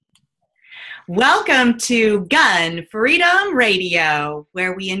Welcome to Gun Freedom Radio,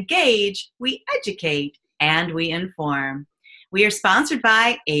 where we engage, we educate, and we inform. We are sponsored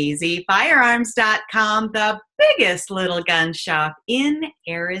by azfirearms.com, the biggest little gun shop in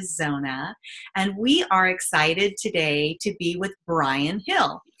Arizona. And we are excited today to be with Brian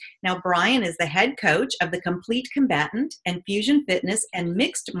Hill. Now, Brian is the head coach of the Complete Combatant and Fusion Fitness and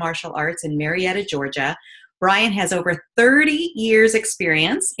Mixed Martial Arts in Marietta, Georgia. Brian has over 30 years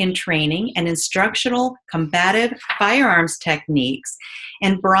experience in training and instructional combative firearms techniques.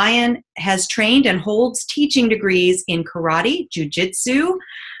 And Brian has trained and holds teaching degrees in karate, jiu-jitsu,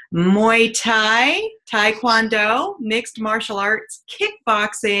 Muay Thai, Taekwondo, mixed martial arts,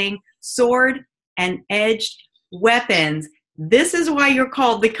 kickboxing, sword, and edged weapons. This is why you're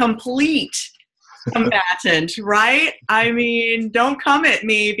called the Complete Combatant, right? I mean, don't come at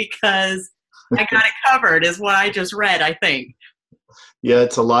me because I got it covered is what I just read, I think. Yeah,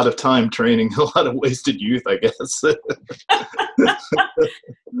 it's a lot of time training, a lot of wasted youth, I guess.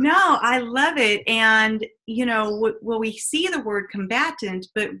 No, I love it. And, you know, well, we see the word combatant,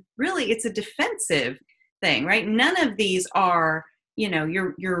 but really it's a defensive thing, right? None of these are, you know,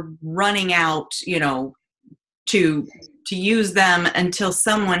 you're running out, you know, to use them until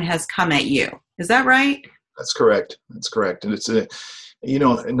someone has come at you. Is that right? That's correct. That's correct. And it's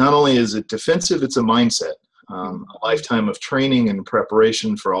not only is it defensive, it's a mindset, a lifetime of training and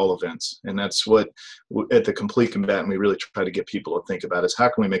preparation for all events. And that's what at the Complete Combatant we really try to get people to think about is how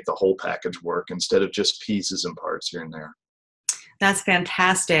can we make the whole package work instead of just pieces and parts here and there. That's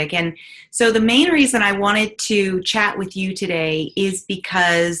fantastic. And so the main reason I wanted to chat with you today is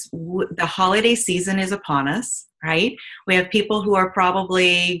because the holiday season is upon us, right? We have people who are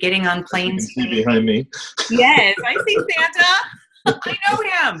probably getting on planes. You can see behind me. Yes, I see Santa. I know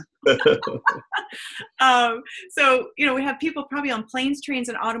him. So, you know, we have people probably on planes, trains,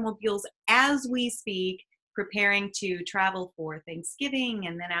 and automobiles as we speak, preparing to travel for Thanksgiving.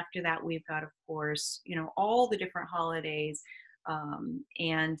 And then after that, we've got, of course, you know, all the different holidays.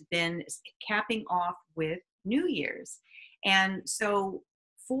 And then capping off with New Year's. And so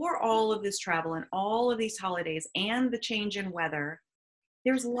for all of this travel and all of these holidays and the change in weather,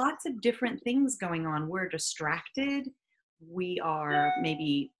 there's lots of different things going on. We're distracted. We are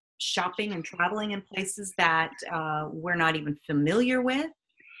maybe shopping and traveling in places that we're not even familiar with.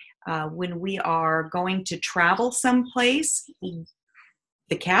 When we are going to travel someplace,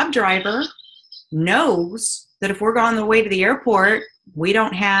 the cab driver knows that if we're on the way to the airport, we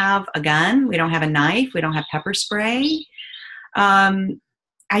don't have a gun, we don't have a knife, we don't have pepper spray.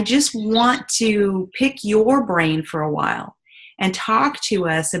 I just want to pick your brain for a while and talk to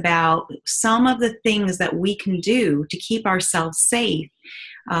us about some of the things that we can do to keep ourselves safe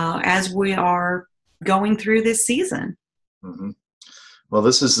as we are going through this season. Mm-hmm. Well,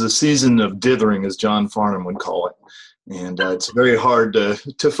 this is the season of dithering, as John Farnham would call it. And it's very hard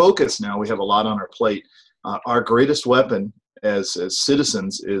to focus now. We have a lot on our plate. Our greatest weapon as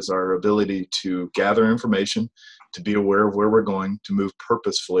citizens is our ability to gather information, to be aware of where we're going, to move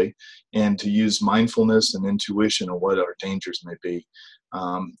purposefully, and to use mindfulness and intuition of what our dangers may be.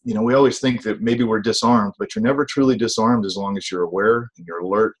 We always think that maybe we're disarmed, but you're never truly disarmed as long as you're aware and you're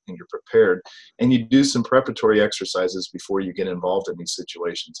alert and you're prepared. And you do some preparatory exercises before you get involved in these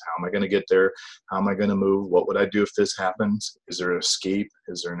situations. How am I going to get there? How am I going to move? What would I do if this happens? Is there an escape?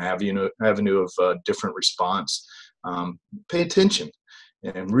 Is there an avenue of different response? Pay attention.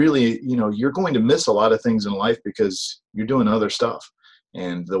 And really, you're going to miss a lot of things in life because you're doing other stuff.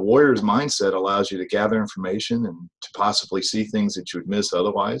 And the warrior's mindset allows you to gather information and to possibly see things that you would miss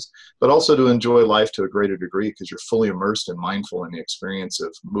otherwise, but also to enjoy life to a greater degree because you're fully immersed and mindful in the experience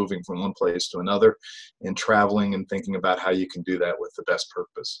of moving from one place to another and traveling and thinking about how you can do that with the best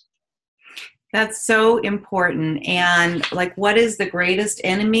purpose. That's so important. And like, what is the greatest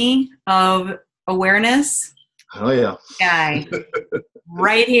enemy of awareness? Oh, yeah. Guy.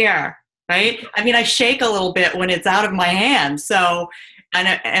 Right here, right? I mean, I shake a little bit when it's out of my hand. So, and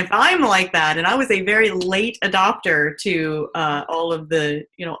if I'm like that, and I was a very late adopter to all of the,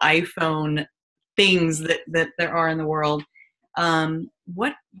 iPhone things that there are in the world,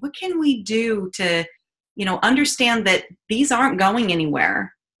 what can we do to, understand that these aren't going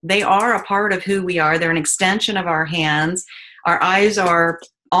anywhere? They are a part of who we are. They're an extension of our hands. Our eyes are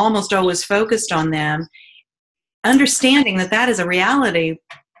almost always focused on them. Understanding that is a reality,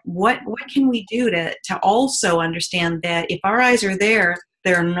 what can we do to also understand that if our eyes are there,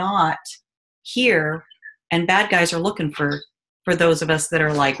 they're not here, and bad guys are looking for those of us that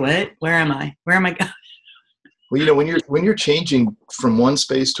are like, what? Where am I? Where am I going? Well, when you're changing from one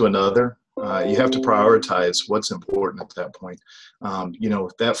space to another, you have to prioritize what's important at that point.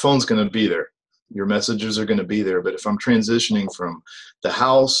 That phone's going to be there. Your messages are going to be there. But if I'm transitioning from the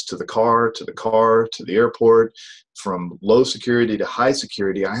house to the car, to the car, to the airport, from low security to high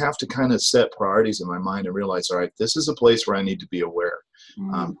security, I have to kind of set priorities in my mind and realize, all right, this is a place where I need to be aware.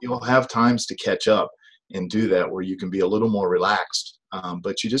 You'll have times to catch up and do that where you can be a little more relaxed.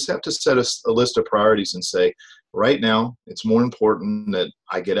 But you just have to set a list of priorities and say, right now, it's more important that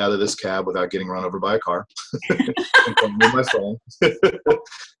I get out of this cab without getting run over by a car and with my phone,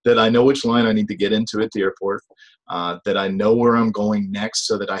 that I know which line I need to get into at the airport, that I know where I'm going next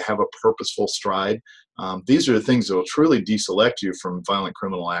so that I have a purposeful stride. These are the things that will truly deselect you from violent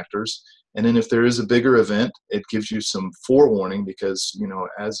criminal actors. And then if there is a bigger event, it gives you some forewarning because,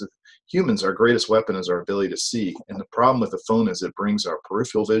 as humans, our greatest weapon is our ability to see. And the problem with the phone is it brings our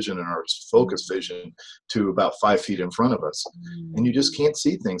peripheral vision and our focus vision to about 5 feet in front of us. And you just can't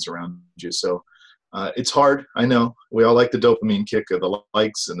see things around you. So it's hard. I know we all like the dopamine kick of the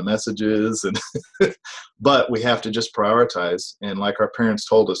likes and the messages, but we have to just prioritize. And like our parents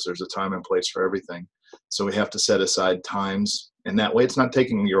told us, there's a time and place for everything. So we have to set aside times. And that way it's not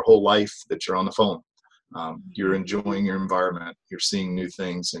taking your whole life that you're on the phone. You're enjoying your environment, you're seeing new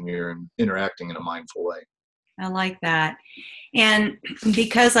things, and you're interacting in a mindful way. I like that. And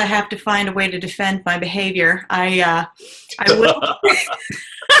because I have to find a way to defend my behavior, I will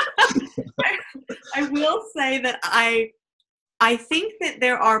I will say that I think that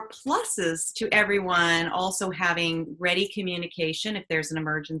there are pluses to everyone also having ready communication if there's an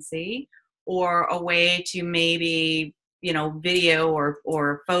emergency, or a way to maybe, video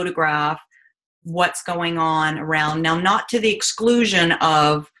or photograph what's going on around. Now, not to the exclusion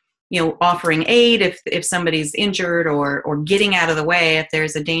of, offering aid if somebody's injured or getting out of the way if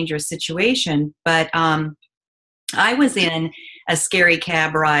there's a dangerous situation. But I was in a scary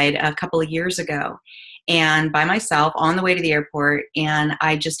cab ride a couple of years ago, and by myself on the way to the airport, and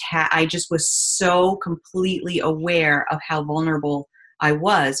I just was so completely aware of how vulnerable I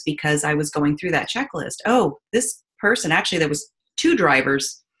was because I was going through that checklist. Oh, this person, actually there was 2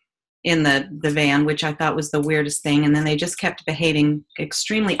 drivers in the van, which I thought was the weirdest thing. And then they just kept behaving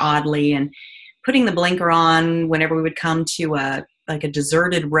extremely oddly and putting the blinker on whenever we would come to a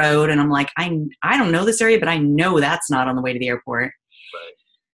deserted road. And I'm like, I don't know this area, but I know that's not on the way to the airport.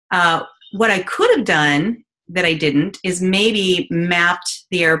 Right. What I could have done that I didn't is maybe mapped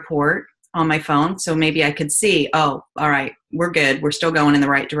the airport on my phone. So maybe I could see, oh, all right, we're good. We're still going in the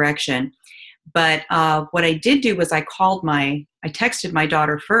right direction. But what I did do was I texted my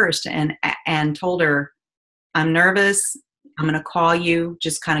daughter first and told her, I'm nervous. I'm going to call you.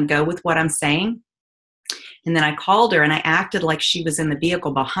 Just kind of go with what I'm saying. And then I called her and I acted like she was in the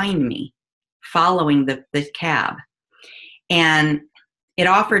vehicle behind me, following the cab. And it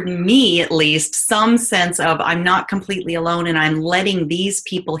offered me at least some sense of I'm not completely alone, and I'm letting these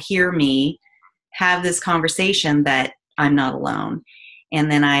people hear me have this conversation that I'm not alone. And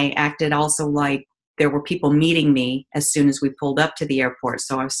then I acted also like there were people meeting me as soon as we pulled up to the airport.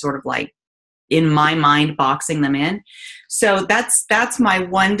 So I was sort of like, in my mind, boxing them in. So that's my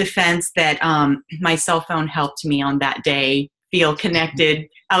one defense, that my cell phone helped me on that day feel connected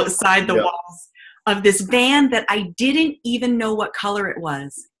outside the walls of this van that I didn't even know what color it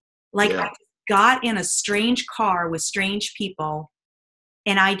was. Like I got in a strange car with strange people,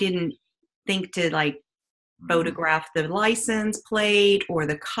 and I didn't think to photograph the license plate or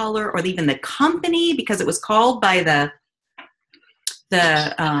the color or even the company, because it was called by the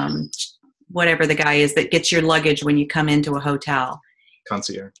whatever the guy is that gets your luggage when you come into a hotel.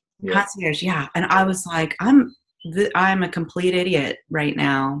 Concierge. Concierge, yeah. And I was like, I'm a complete idiot right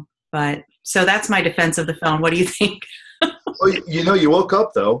now. But so that's my defense of the phone. What do you think? Well, you woke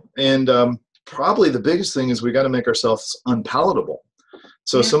up though, and probably the biggest thing is we got to make ourselves unpalatable.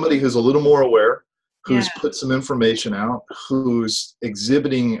 So somebody who's a little more aware, who's put some information out, who's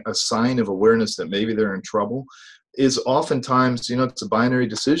exhibiting a sign of awareness that maybe they're in trouble, is oftentimes, it's a binary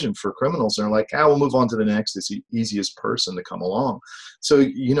decision for criminals. They're like, we'll move on to the next. It's the easiest person to come along. So,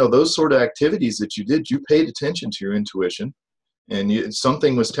 those sort of activities that you did, you paid attention to your intuition, and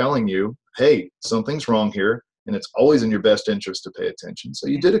something was telling you, hey, something's wrong here, and it's always in your best interest to pay attention. So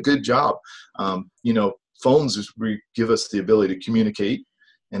you did a good job. Phones give us the ability to communicate,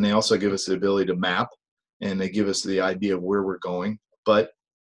 and they also give us the ability to map, and they give us the idea of where we're going. But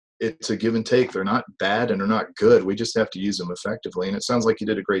it's a give and take. They're not bad and they're not good. We just have to use them effectively. And it sounds like you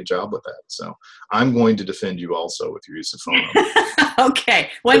did a great job with that. So I'm going to defend you also with your use of phone.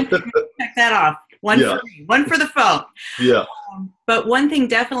 Okay. Check that off. One for the phone. Yeah. But one thing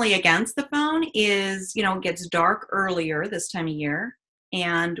definitely against the phone is, it gets dark earlier this time of year.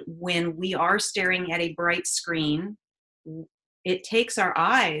 And when we are staring at a bright screen, it takes our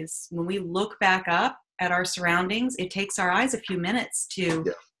eyes, when we look back up at our surroundings, it takes our eyes a few minutes to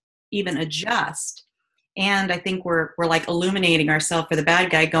even adjust. And I think we're like illuminating ourselves for the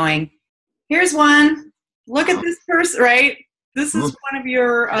bad guy, going, here's one, look at this person, right? This is one of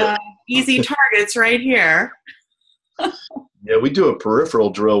your easy targets right here. Yeah, we do a peripheral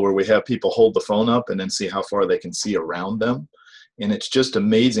drill where we have people hold the phone up and then see how far they can see around them. And it's just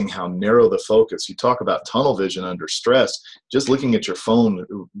amazing how narrow the focus. You talk about tunnel vision under stress. Just looking at your phone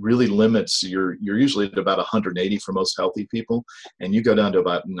really limits you're usually at about 180 for most healthy people, and you go down to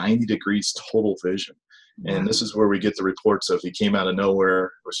about 90 degrees total vision. And this is where we get the reports of he came out of nowhere.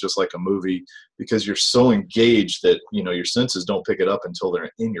 It was just like a movie, because you're so engaged that, your senses don't pick it up until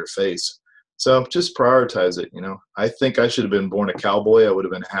they're in your face. So just prioritize it. I think I should have been born a cowboy. I would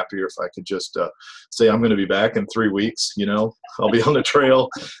have been happier if I could just say, I'm going to be back in 3 weeks. I'll be on the trail.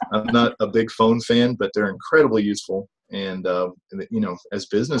 I'm not a big phone fan, but they're incredibly useful. And as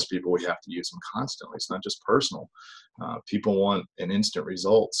business people, we have to use them constantly. It's not just personal. People want an instant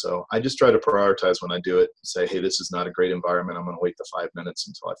result. So I just try to prioritize when I do it and say, hey, this is not a great environment. I'm going to wait the 5 minutes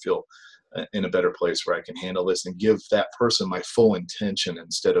until I feel in a better place where I can handle this and give that person my full attention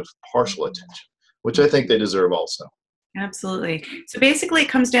instead of partial attention, which I think they deserve also. Absolutely. So basically it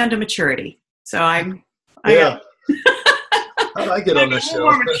comes down to maturity. So I get on this show.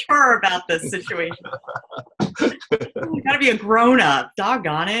 More mature about this situation. You got to be a grown up.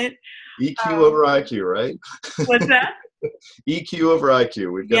 Doggone it. EQ over IQ, right? What's that? EQ over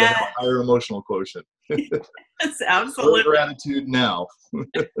IQ. We've got to have a higher emotional quotient. Yes, absolutely. Your attitude now.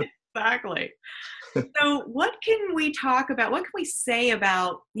 Exactly. So what can we talk about? What can we say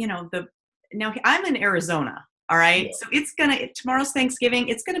about, now I'm in Arizona. All right. Yeah. So tomorrow's Thanksgiving.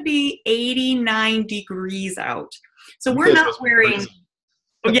 It's going to be 89 degrees out. So we're not wearing,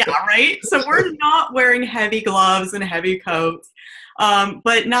 right. So we're not wearing heavy gloves and heavy coats.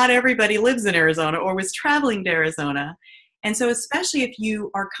 But not everybody lives in Arizona or was traveling to Arizona. And so especially if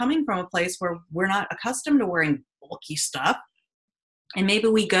you are coming from a place where we're not accustomed to wearing bulky stuff, and maybe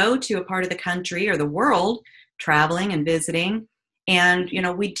we go to a part of the country or the world traveling and visiting, and,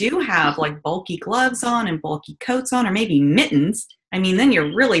 we do have like bulky gloves on and bulky coats on, or maybe mittens. I mean, then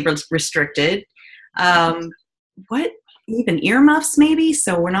you're really restricted. What, even earmuffs maybe?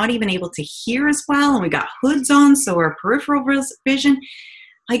 So we're not even able to hear as well. And we got hoods on, so our peripheral vision.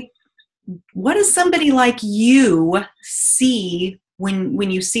 Like, what does somebody like you see when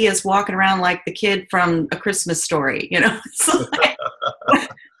you see us walking around like the kid from A Christmas Story? So like,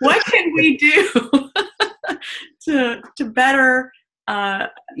 what can we do to better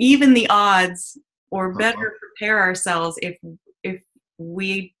even the odds, or better prepare ourselves if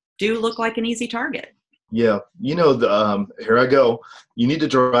we do look like an easy target? Yeah. Here I go. You need to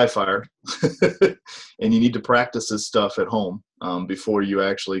dry fire and you need to practice this stuff at home before you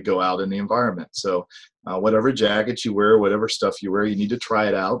actually go out in the environment. So whatever jacket you wear, whatever stuff you wear, you need to try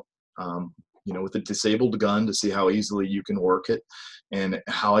it out, with a disabled gun to see how easily you can work it and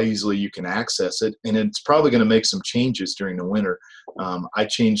how easily you can access it. And it's probably going to make some changes during the winter. I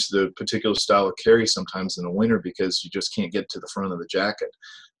change the particular style of carry sometimes in the winter because you just can't get to the front of the jacket.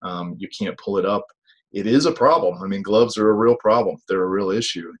 You can't pull it up. It is a problem. I mean, gloves are a real problem. They're a real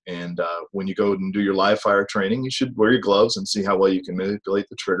issue. And when you go and do your live fire training, you should wear your gloves and see how well you can manipulate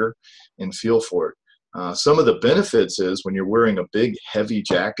the trigger and feel for it. Some of the benefits is when you're wearing a big, heavy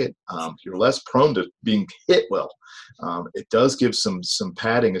jacket, you're less prone to being hit well. It does give some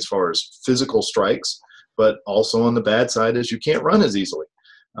padding as far as physical strikes, but also on the bad side is you can't run as easily.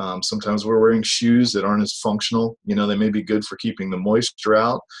 Sometimes we're wearing shoes that aren't as functional. They may be good for keeping the moisture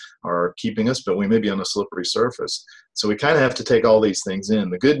out or keeping us, but we may be on a slippery surface. So we kind of have to take all these things in.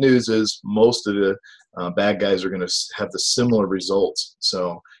 The good news is most of the bad guys are going to have the similar results.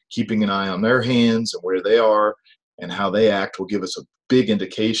 So keeping an eye on their hands and where they are and how they act will give us a big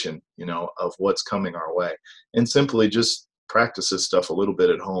indication, of what's coming our way. And simply just practice this stuff a little bit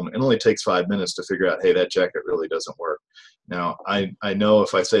at home. It only takes 5 minutes to figure out, hey, that jacket really doesn't work. Now, I know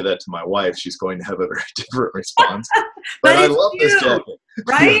if I say that to my wife, she's going to have a very different response. But I love this jacket.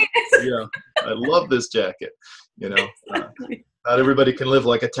 Right? Yeah, I love this jacket. Not everybody can live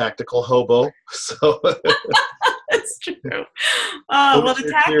like a tactical hobo. So that's true. Well, the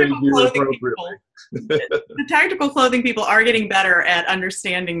tactical clothing people are getting better at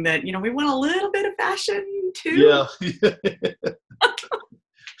understanding that, we want a little bit of fashion too. Yeah.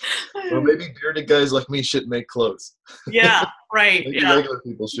 Or maybe bearded guys like me shouldn't make clothes. Yeah, right. Maybe regular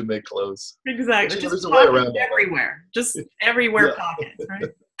people should make clothes. Exactly. There's a way around everywhere. Just everywhere pockets, right?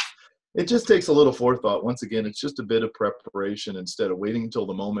 It just takes a little forethought. Once again, it's just a bit of preparation instead of waiting until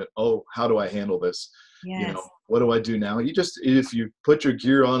the moment, oh, how do I handle this? Yes. what do I do now? If you put your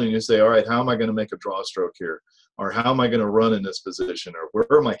gear on and you say, all right, how am I going to make a draw stroke here? Or how am I going to run in this position? Or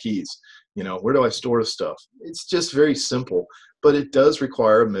where are my keys? Where do I store stuff? It's just very simple, but it does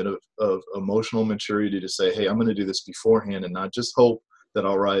require a bit of emotional maturity to say, hey, I'm going to do this beforehand and not just hope that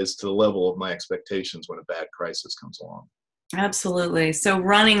I'll rise to the level of my expectations when a bad crisis comes along. Absolutely. So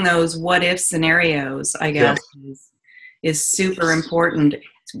running those what if scenarios, I guess, is super important.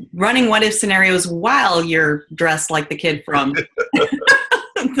 Running what if scenarios while you're dressed like the kid from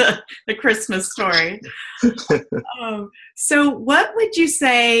the Christmas Story. So what would you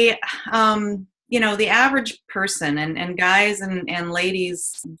say, the average person, and guys and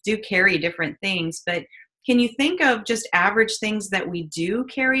ladies do carry different things, but can you think of just average things that we do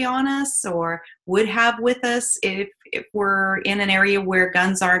carry on us or would have with us if we're in an area where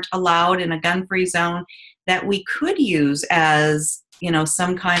guns aren't allowed in a gun-free zone that we could use as,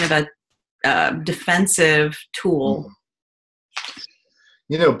 some kind of a defensive tool?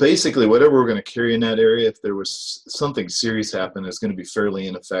 Basically whatever we're going to carry in that area, if there was something serious happen, it's going to be fairly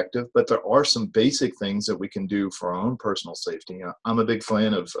ineffective. But there are some basic things that we can do for our own personal safety. I'm a big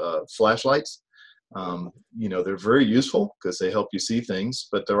fan of flashlights. They're very useful because they help you see things,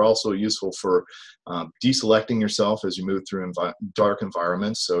 but they're also useful for deselecting yourself as you move through dark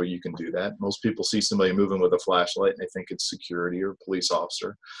environments. So you can do that. Most people see somebody moving with a flashlight and they think it's security or a police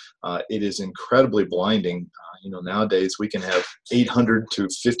officer. It is incredibly blinding. Nowadays we can have 800 to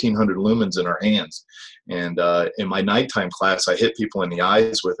 1500 lumens in our hands. And in my nighttime class, I hit people in the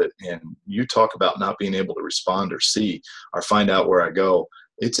eyes with it. And you talk about not being able to respond or see or find out where I go.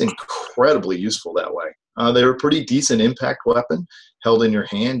 It's incredibly useful that way. They're a pretty decent impact weapon held in your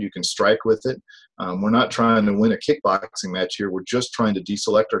hand. You can strike with it. We're not trying to win a kickboxing match here. We're just trying to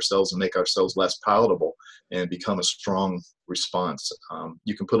deselect ourselves and make ourselves less palatable and become a strong response.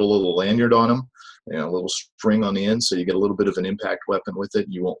 You can put a little lanyard on them, a little string on the end, so you get a little bit of an impact weapon with it.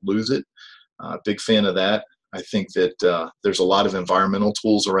 You won't lose it. Big fan of that. I think that there's a lot of environmental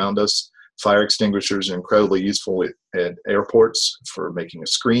tools around us. Fire extinguishers are incredibly useful at airports for making a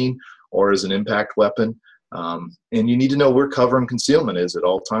screen or as an impact weapon. And you need to know where cover and concealment is at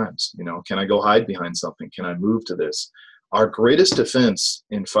all times. Can I go hide behind something? Can I move to this? Our greatest defense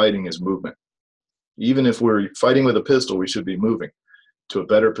in fighting is movement. Even if we're fighting with a pistol, we should be moving to a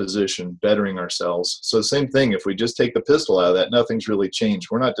better position, bettering ourselves. So the same thing, if we just take the pistol out of that, nothing's really changed.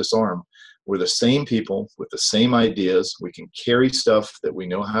 We're not disarmed. We're the same people with the same ideas. We can carry stuff that we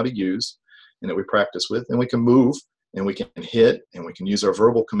know how to use and that we practice with, and we can move, and we can hit, and we can use our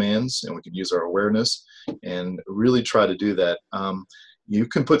verbal commands, and we can use our awareness, and really try to do that. You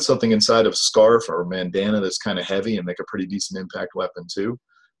can put something inside of a scarf or a bandana that's kind of heavy and make a pretty decent impact weapon too.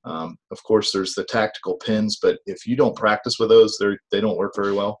 Of course, there's the tactical pins, but if you don't practice with those, they don't work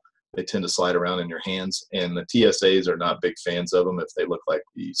very well. They tend to slide around in your hands, and the TSAs are not big fans of them if they look like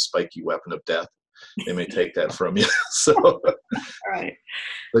the spiky weapon of death. They may take that from you. So, right.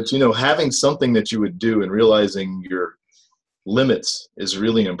 But having something that you would do and realizing your limits is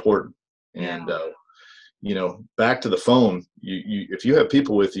really important. And back to the phone. If you have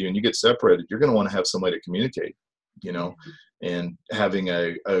people with you and you get separated, you're going to want to have somebody to communicate. And having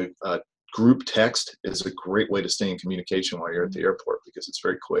a group text is a great way to stay in communication while you're at the airport because it's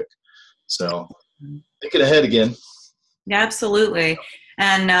very quick. So thinking ahead again. Yeah, absolutely.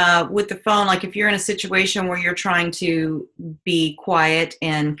 And with the phone, like if you're in a situation where you're trying to be quiet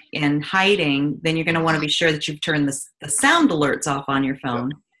and hiding, then you're going to want to be sure that you've turned the sound alerts off on your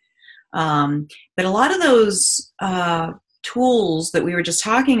phone. But a lot of those tools that we were just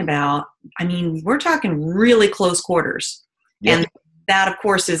talking about, we're talking really close quarters. Yep. And that, of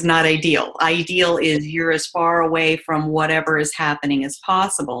course, is not ideal. Ideal is you're as far away from whatever is happening as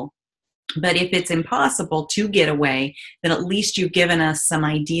possible. But if it's impossible to get away, then at least you've given us some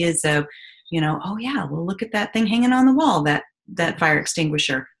ideas of, oh yeah, well, look at that thing hanging on the wall, that fire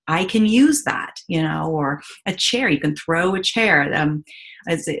extinguisher. I can use that, or a chair. You can throw a chair.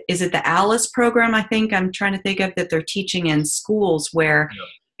 Is it the ALICE program? I think I'm trying to think of that they're teaching in schools where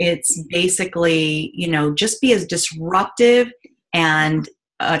it's basically, just be as disruptive and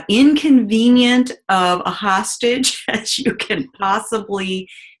inconvenient of a hostage as you can possibly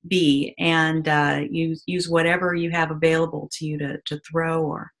be, and use whatever you have available to you to throw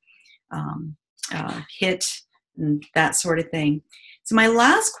or hit and that sort of thing. So my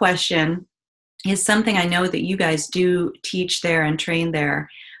last question is something I know that you guys do teach there and train there.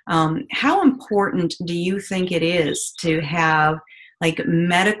 How important do you think it is to have like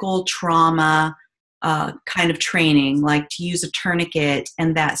medical trauma kind of training, like to use a tourniquet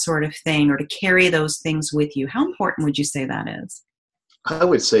and that sort of thing, or to carry those things with you? How important would you say that is? I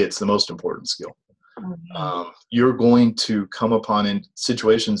would say it's the most important skill. Oh, wow. You're going to come upon in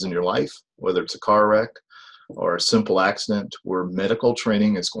situations in your life, whether it's a car wreck or a simple accident, where medical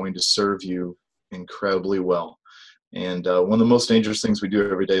training is going to serve you incredibly well. And one of the most dangerous things we do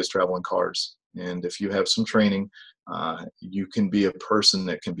every day is travel in cars. And if you have some training, you can be a person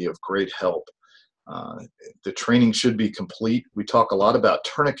that can be of great help. Uh, the training should be complete. We talk a lot about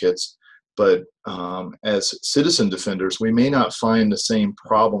tourniquets, but as citizen defenders, we may not find the same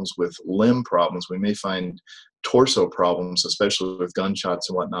problems with limb problems. We may find torso problems, especially with gunshots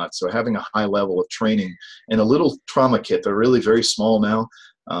and whatnot. So having a high level of training and a little trauma kit, they're really very small now.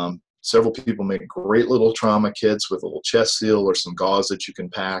 Several people make great little trauma kits with a little chest seal or some gauze that you can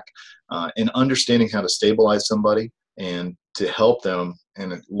pack, and understanding how to stabilize somebody and to help them.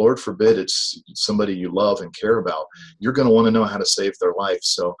 And Lord forbid it's somebody you love and care about, you're going to want to know how to save their life.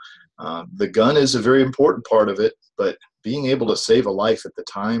 So the gun is a very important part of it, but being able to save a life at the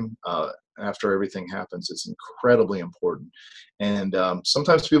time after everything happens is incredibly important. And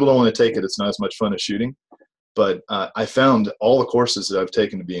sometimes people don't want to take it. It's not as much fun as shooting. But I found all the courses that I've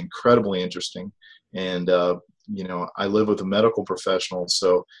taken to be incredibly interesting. And, I live with a medical professional,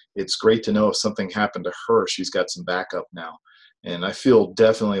 so it's great to know if something happened to her, she's got some backup now. And I feel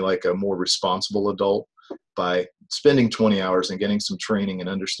definitely like a more responsible adult by spending 20 hours and getting some training and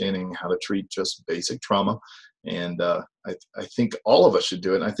understanding how to treat just basic trauma. And I think all of us should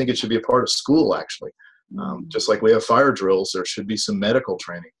do it. And I think it should be a part of school, actually. Just like we have fire drills, there should be some medical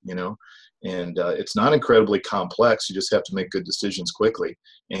training, and it's not incredibly complex. You just have to make good decisions quickly,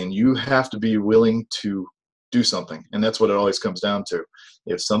 and you have to be willing to do something. And that's what it always comes down to.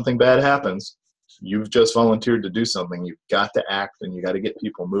 If something bad happens, you've just volunteered to do something. You've got to act, and you got to get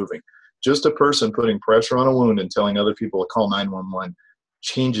people moving. Just a person putting pressure on a wound and telling other people to call 911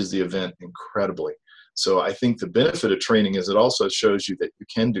 changes the event incredibly. So I think the benefit of training is it also shows you that you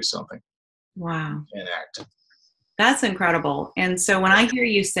can do something. Wow. And act. That's incredible. And so when I hear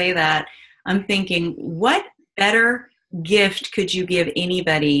you say that, I'm thinking, what better gift could you give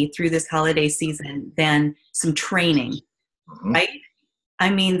anybody through this holiday season than some training, right? I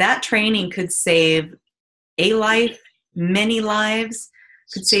mean, that training could save a life, many lives,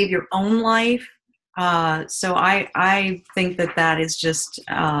 could save your own life. So I think that is just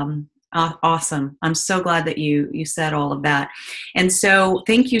awesome. I'm so glad that you said all of that. And so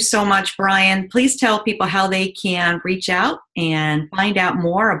thank you so much, Brian. Please tell people how they can reach out and find out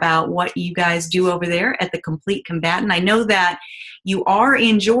more about what you guys do over there at the Complete Combatant. I know that you are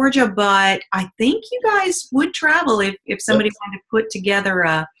in Georgia, but I think you guys would travel if somebody wanted to put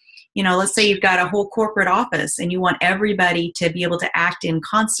together let's say you've got a whole corporate office and you want everybody to be able to act in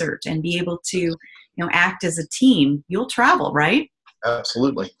concert and be able to, act as a team. You'll travel, right?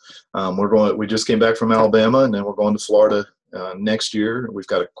 Absolutely. We just came back from Alabama, and then we're going to Florida next year. We've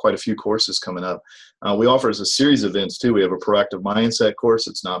got quite a few courses coming up. We offer a series of events too. We have a proactive mindset course.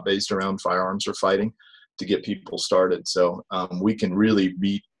 It's not based around firearms or fighting, to get people started. So we can really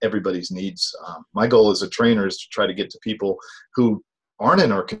meet everybody's needs. My goal as a trainer is to try to get to people who aren't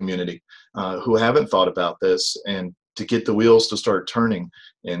in our community, who haven't thought about this, and to get the wheels to start turning.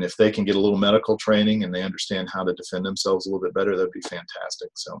 And if they can get a little medical training and they understand how to defend themselves a little bit better, that'd be fantastic.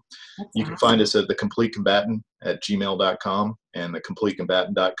 So you can find us at thecompletecombatant@gmail.com and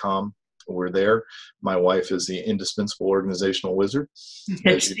thecompletecombatant.com. We're there. My wife is the indispensable organizational wizard,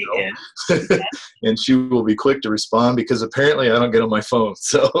 as you know. And she will be quick to respond, because apparently I don't get on my phone.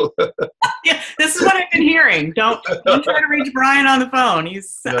 So yeah, this is what I've been hearing. Don't try to reach Brian on the phone.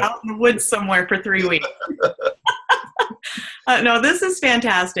 He's out in the woods somewhere for 3 weeks. No, this is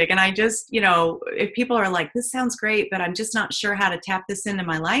fantastic. And I just, if people are like, this sounds great, but I'm just not sure how to tap this into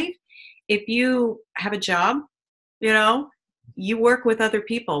my life. If you have a job, you work with other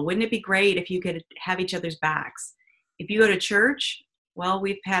people. Wouldn't it be great if you could have each other's backs? If you go to church, well,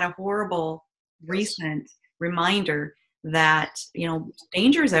 we've had a horrible recent reminder that,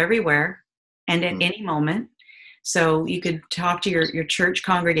 danger is everywhere and at any moment. So you could talk to your church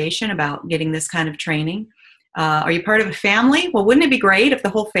congregation about getting this kind of training. Are you part of a family? Well, wouldn't it be great if the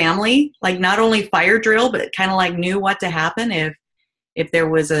whole family, like not only fire drill, but kind of like knew what to happen if there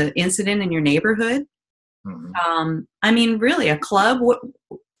was an incident in your neighborhood? I mean, really, a club.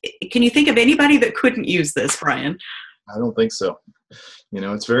 Can you think of anybody that couldn't use this, Brian? I don't think so.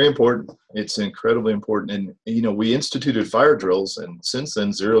 It's very important. It's incredibly important. And, we instituted fire drills, and since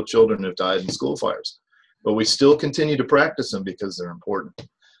then, 0 children have died in school fires. But we still continue to practice them because they're important.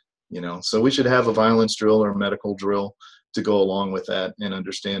 So we should have a violence drill or a medical drill to go along with that and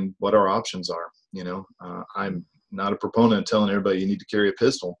understand what our options are. I'm not a proponent of telling everybody you need to carry a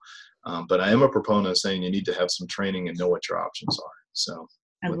pistol, but I am a proponent of saying you need to have some training and know what your options are. So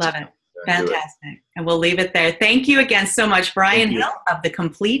I love it. Fantastic. And we'll leave it there. Thank you again so much, Brian Thank you. Hill of The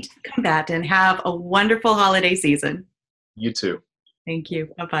Complete Combatant. Have a wonderful holiday season. You too. Thank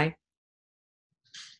you. Bye-bye.